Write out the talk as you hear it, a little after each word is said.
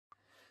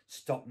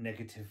stop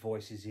negative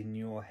voices in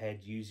your head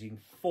using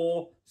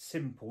 4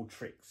 simple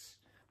tricks.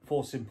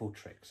 4 simple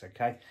tricks,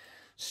 okay?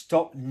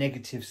 Stop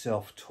negative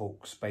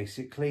self-talks,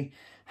 basically.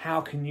 How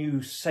can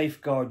you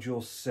safeguard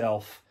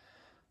yourself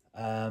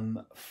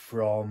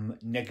from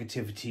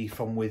negativity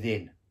from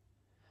within?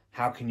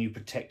 How can you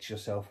protect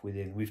yourself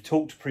within? We've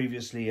talked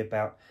previously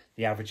about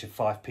the average of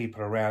 5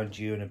 people around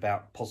you and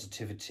about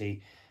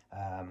positivity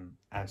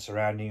and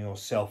surrounding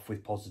yourself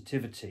with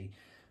positivity.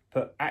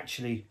 But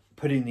actually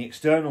putting the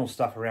external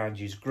stuff around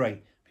you is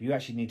great, but you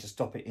actually need to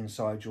stop it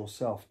inside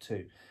yourself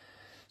too.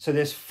 So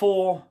there's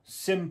 4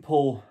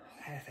 simple,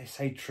 they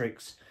say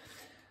tricks,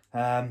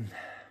 4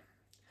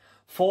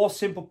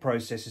 simple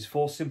processes,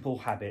 4 simple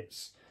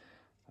habits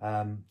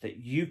that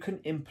you can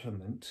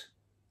implement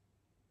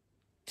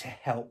to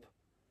help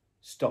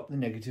stop the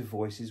negative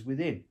voices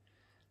within.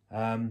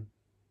 I'm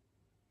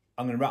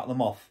going to rattle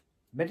them off.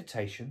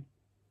 Meditation,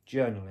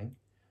 journaling,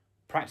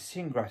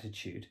 practicing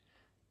gratitude,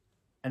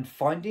 and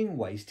finding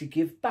ways to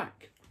give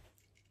back.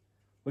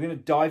 We're going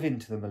to dive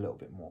into them a little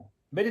bit more.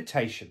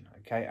 Meditation,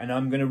 okay, and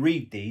I'm going to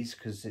read these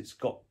because it's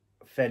got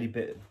a fairly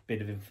bit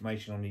of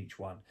information on each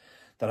one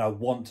that I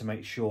want to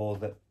make sure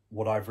that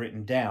what I've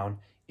written down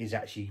is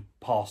actually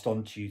passed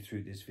on to you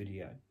through this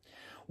video.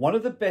 One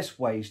of the best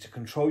ways to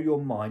control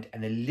your mind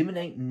and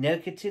eliminate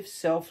negative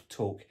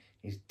self-talk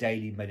is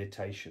daily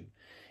meditation.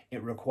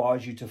 It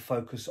requires you to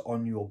focus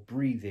on your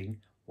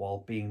breathing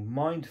while being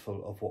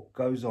mindful of what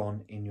goes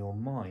on in your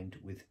mind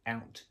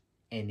without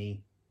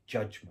any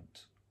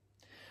judgment.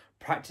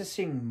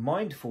 Practicing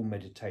mindful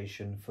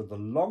meditation for the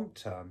long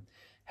term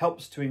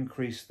helps to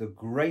increase the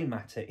grey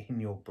matter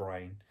in your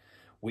brain,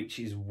 which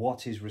is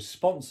what is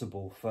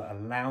responsible for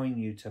allowing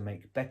you to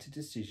make better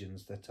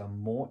decisions that are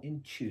more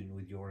in tune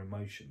with your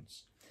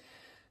emotions.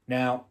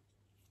 Now,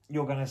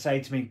 you're going to say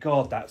to me,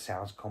 God, that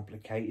sounds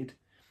complicated.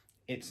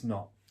 It's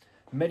not.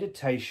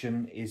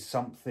 Meditation is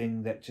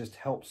something that just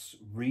helps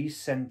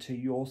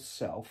recenter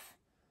yourself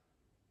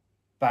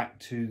back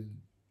to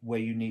where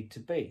you need to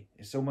be.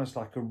 It's almost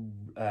like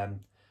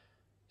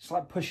it's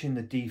like pushing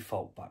the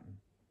default button,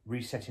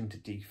 resetting to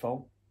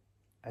default,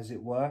 as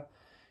it were.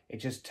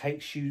 It just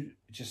takes you,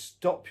 just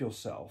stop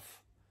yourself.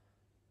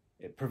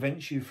 It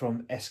prevents you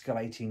from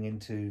escalating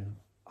into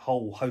a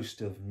whole host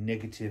of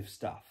negative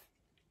stuff.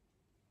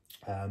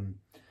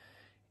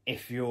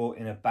 If you're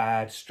in a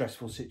bad,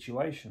 stressful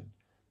situation,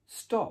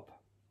 stop.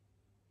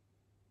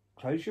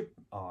 Close your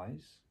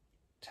eyes,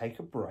 take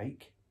a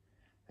break,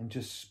 and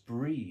just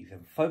breathe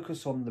and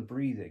focus on the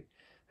breathing.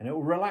 And it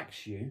will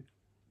relax you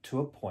to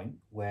a point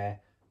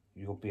where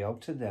you'll be able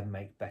to then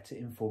make better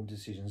informed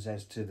decisions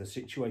as to the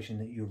situation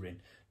that you're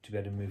in to be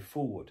able to move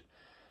forward.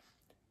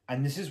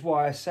 And this is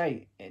why I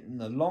say in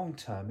the long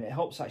term, it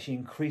helps actually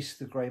increase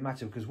the grey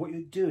matter, because what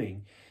you're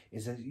doing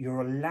is that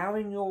you're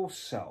allowing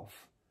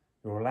yourself,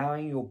 you're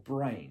allowing your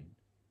brain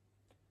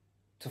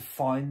to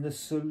find the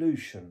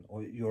solution,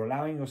 or you're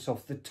allowing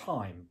yourself the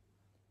time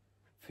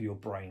for your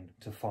brain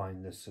to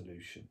find the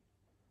solution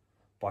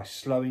by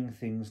slowing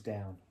things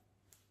down,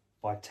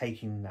 by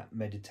taking that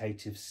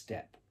meditative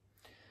step.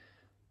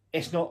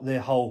 It's not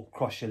the whole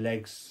cross your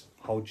legs,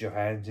 hold your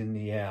hands in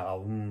the air,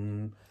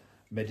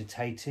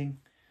 meditating.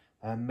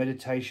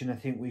 Meditation, I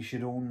think we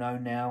should all know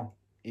now,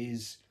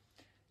 is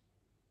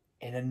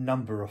in a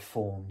number of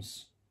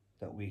forms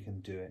that we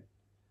can do it.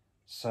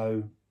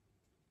 So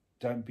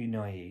don't be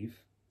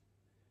naive.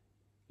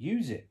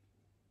 Use it.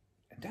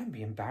 And don't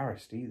be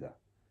embarrassed either.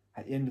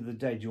 At the end of the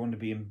day, do you want to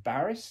be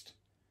embarrassed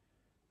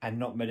and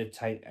not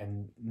meditate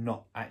and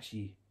not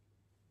actually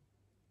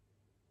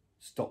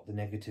stop the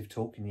negative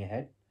talk in your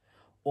head?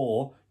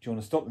 Or do you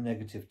want to stop the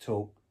negative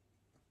talk,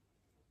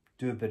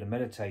 do a bit of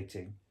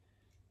meditating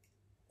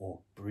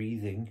or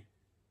breathing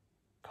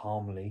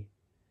calmly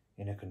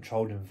in a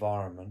controlled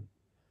environment,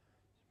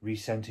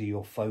 recenter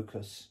your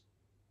focus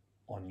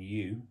on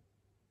you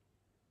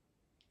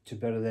to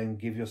better then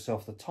give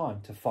yourself the time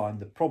to find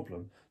the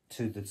problem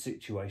to the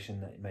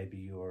situation that maybe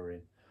you are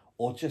in,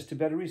 or just to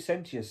better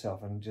recenter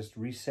yourself and just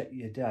reset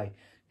your day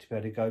to be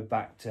able to go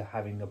back to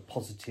having a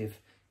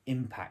positive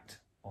impact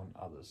on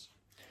others.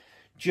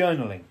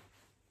 Journaling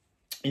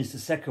is the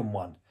second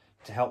one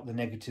to help the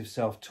negative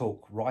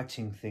self-talk.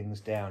 Writing things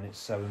down, it's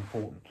so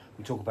important.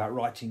 We talk about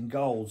writing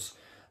goals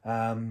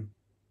and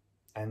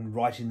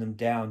writing them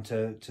down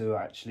to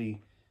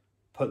actually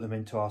put them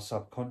into our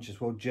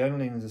subconscious. Well,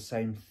 journaling is the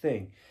same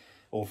thing,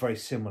 or very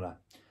similar.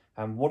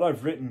 And what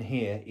I've written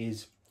here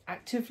is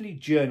actively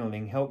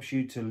journaling helps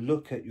you to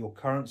look at your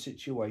current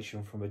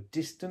situation from a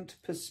distant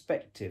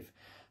perspective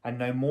and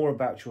know more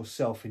about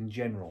yourself in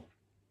general.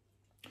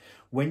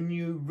 When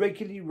you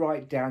regularly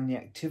write down the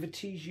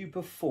activities you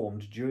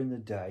performed during the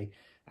day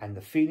and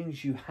the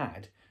feelings you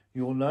had,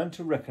 you'll learn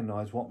to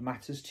recognise what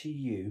matters to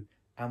you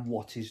and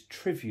what is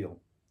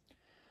trivial.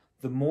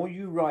 The more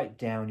you write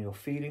down your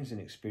feelings and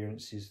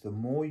experiences, the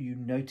more you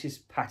notice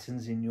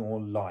patterns in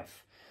your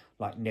life,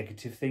 like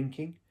negative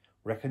thinking.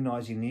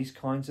 Recognising these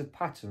kinds of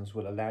patterns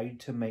will allow you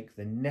to make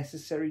the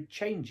necessary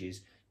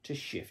changes to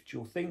shift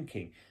your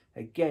thinking.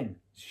 Again,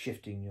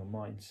 shifting your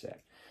mindset.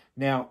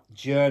 Now,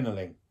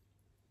 journaling.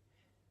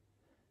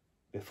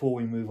 Before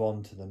we move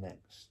on to the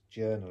next,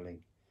 journaling,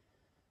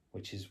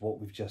 which is what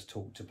we've just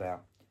talked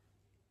about.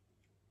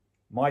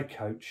 My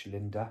coach,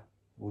 Linda,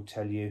 will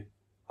tell you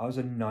I was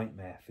a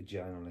nightmare for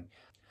journaling.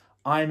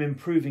 I am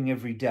improving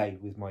every day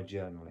with my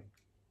journaling.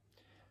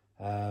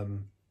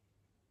 And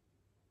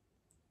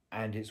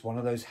it's one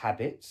of those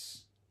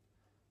habits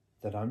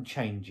that I'm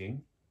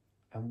changing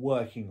and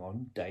working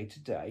on day to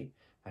day,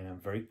 and I'm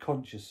very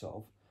conscious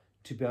of,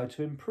 to be able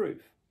to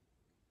improve.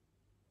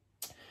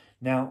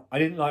 Now, I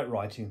didn't like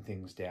writing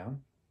things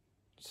down,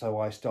 so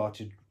I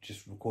started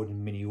just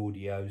recording mini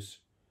audios,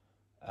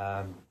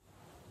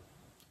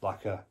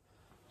 like a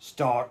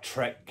Star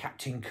Trek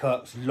Captain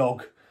Kirk's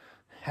log,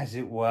 as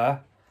it were.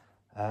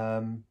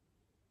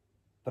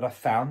 But I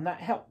found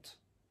that helped,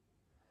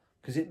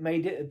 because it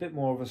made it a bit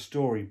more of a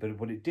story. But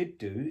what it did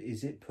do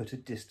is it put a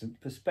distant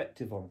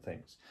perspective on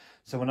things.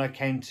 So when I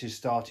came to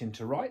starting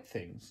to write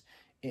things,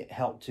 it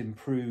helped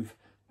improve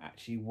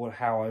actually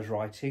how I was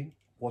writing,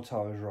 what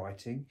I was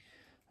writing,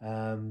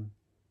 and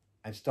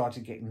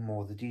started getting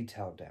more of the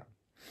detail down.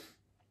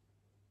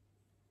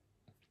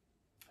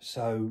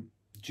 So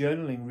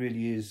journaling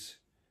really is,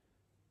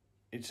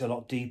 it's a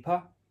lot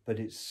deeper, but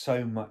it's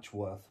so much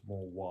worth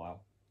more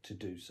while to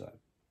do so.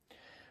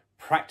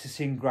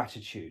 Practicing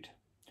gratitude.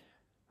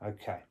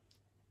 Okay,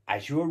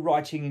 as you are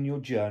writing in your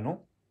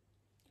journal,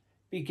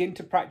 begin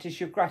to practice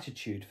your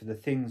gratitude for the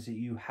things that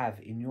you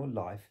have in your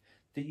life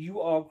that you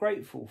are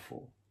grateful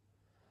for.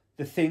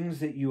 The things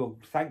that you are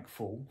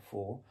thankful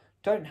for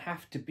don't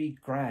have to be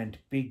grand,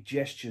 big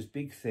gestures,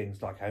 big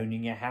things like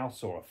owning a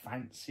house or a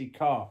fancy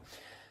car.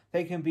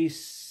 They can be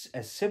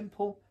as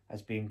simple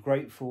as being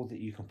grateful that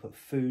you can put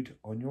food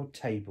on your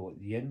table at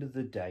the end of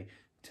the day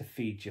to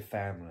feed your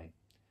family.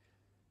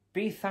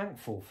 Be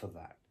thankful for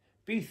that.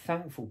 Be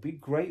thankful, be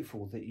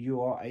grateful that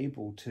you are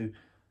able to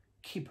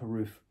keep a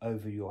roof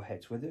over your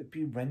heads, whether it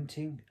be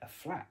renting a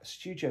flat, a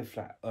studio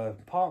flat, an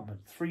apartment,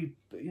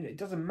 it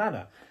doesn't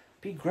matter.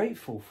 Be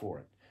grateful for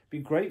it. Be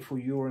grateful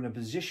you're in a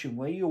position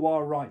where you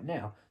are right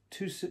now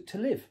to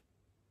live,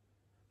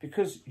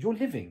 because you're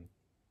living.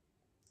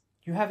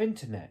 You have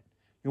internet.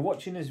 You're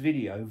watching this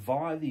video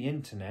via the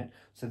internet,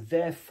 so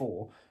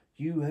therefore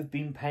you have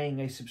been paying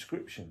a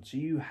subscription. So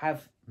you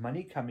have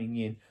money coming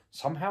in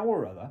somehow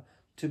or other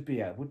to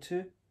be able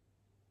to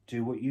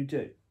do what you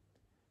do.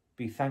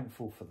 Be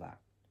thankful for that.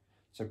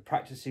 So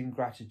practicing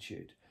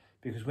gratitude,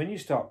 because when you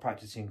start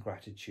practicing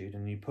gratitude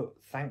and you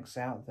put thanks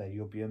out there,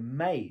 you'll be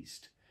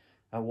amazed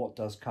at what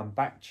does come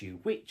back to you,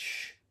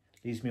 which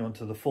leads me on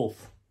to the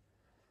fourth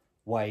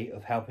way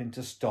of helping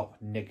to stop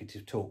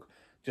negative talk.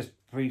 Just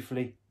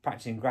briefly,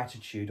 practicing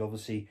gratitude,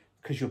 obviously,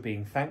 because you're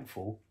being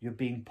thankful, you're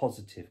being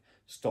positive,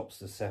 stops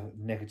the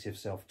negative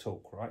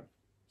self-talk, right?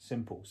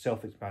 Simple,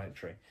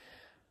 self-explanatory.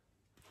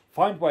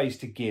 Find ways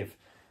to give.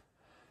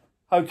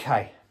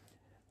 Okay,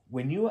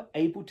 when you are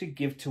able to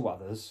give to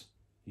others,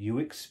 you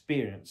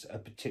experience a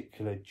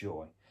particular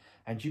joy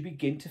and you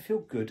begin to feel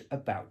good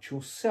about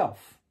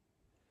yourself,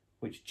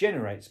 which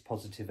generates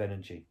positive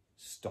energy,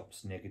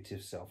 stops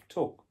negative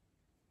self-talk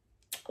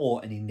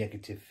or any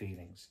negative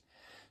feelings.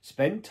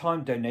 Spend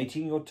time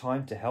donating your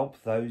time to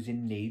help those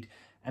in need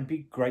and be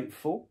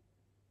grateful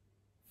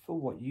for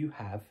what you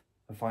have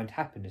and find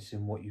happiness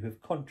in what you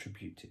have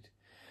contributed.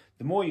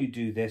 The more you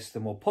do this, the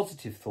more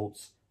positive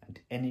thoughts and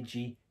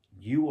energy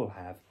you will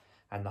have,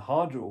 and the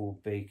harder it will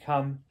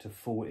become to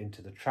fall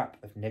into the trap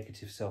of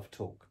negative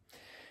self-talk.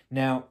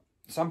 Now,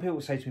 some people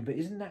say to me, but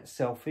isn't that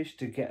selfish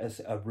to get us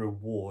a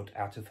reward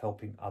out of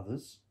helping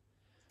others?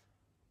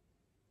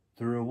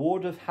 The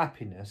reward of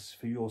happiness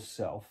for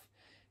yourself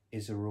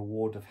is a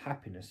reward of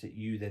happiness that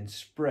you then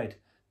spread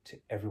to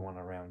everyone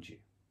around you.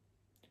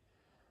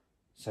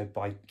 So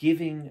by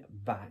giving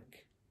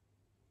back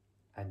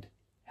and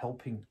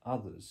helping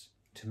others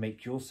to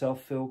make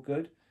yourself feel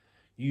good,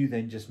 you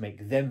then just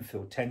make them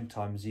feel 10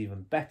 times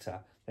even better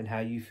than how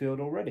you feel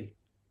already.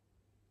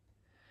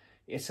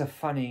 It's a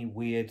funny,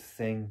 weird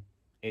thing.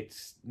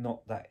 It's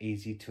not that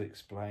easy to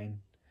explain,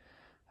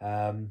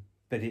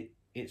 but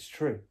it's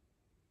true.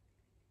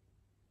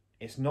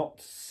 It's not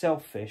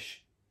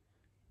selfish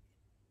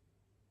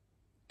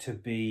to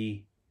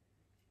be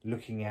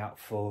looking out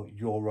for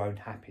your own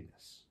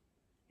happiness,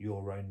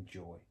 your own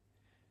joy.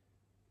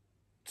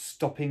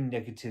 Stopping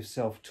negative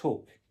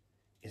self-talk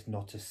is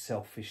not a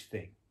selfish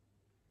thing.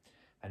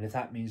 And if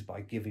that means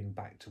by giving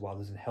back to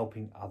others and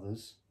helping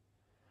others,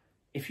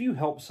 if you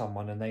help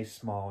someone and they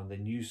smile and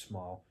then you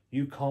smile,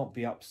 you can't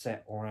be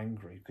upset or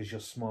angry because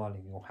you're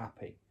smiling, you're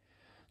happy.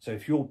 So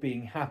if you're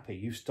being happy,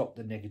 you stop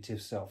the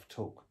negative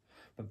self-talk.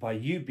 But by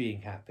you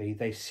being happy,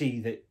 they see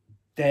that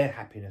their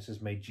happiness has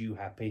made you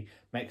happy,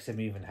 makes them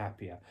even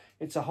happier.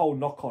 It's a whole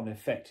knock-on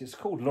effect. It's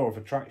called law of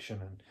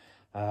attraction,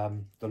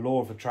 and the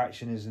law of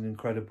attraction is an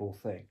incredible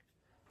thing.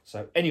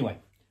 So anyway,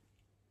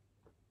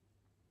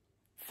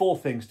 4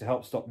 things to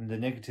help stop the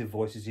negative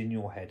voices in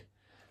your head: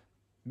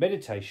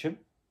 meditation,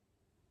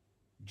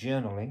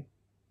 journaling,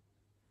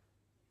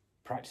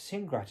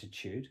 practicing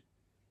gratitude,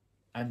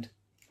 and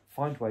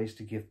find ways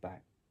to give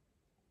back.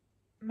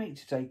 make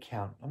today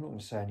count. I'm not going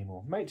to say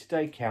anymore. Make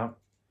today count.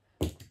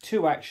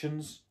 2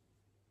 actions.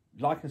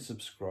 Like and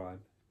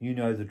subscribe. You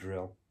know the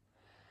drill.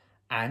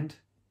 And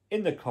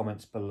in the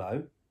comments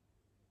below,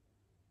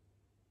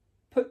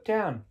 put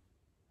down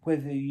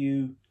whether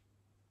you...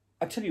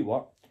 I tell you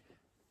what,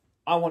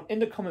 I want in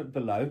the comment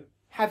below,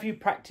 have you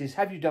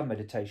done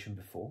meditation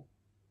before?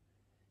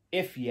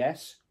 If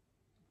yes,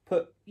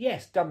 put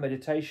yes, done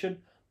meditation.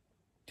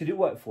 Did it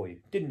work for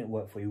you? Didn't it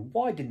work for you?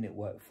 Why didn't it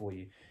work for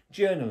you?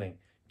 Journaling.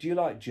 Do you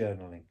like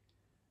journaling?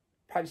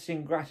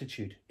 Practicing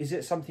gratitude. Is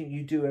it something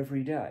you do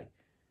every day?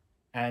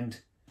 And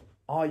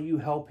are you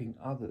helping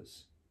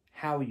others?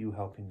 How are you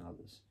helping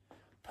others?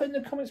 Put in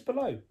the comments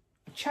below.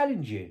 I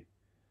challenge you.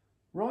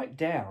 Write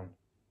down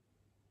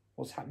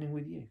what's happening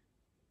with you.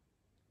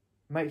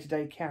 Make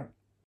today count.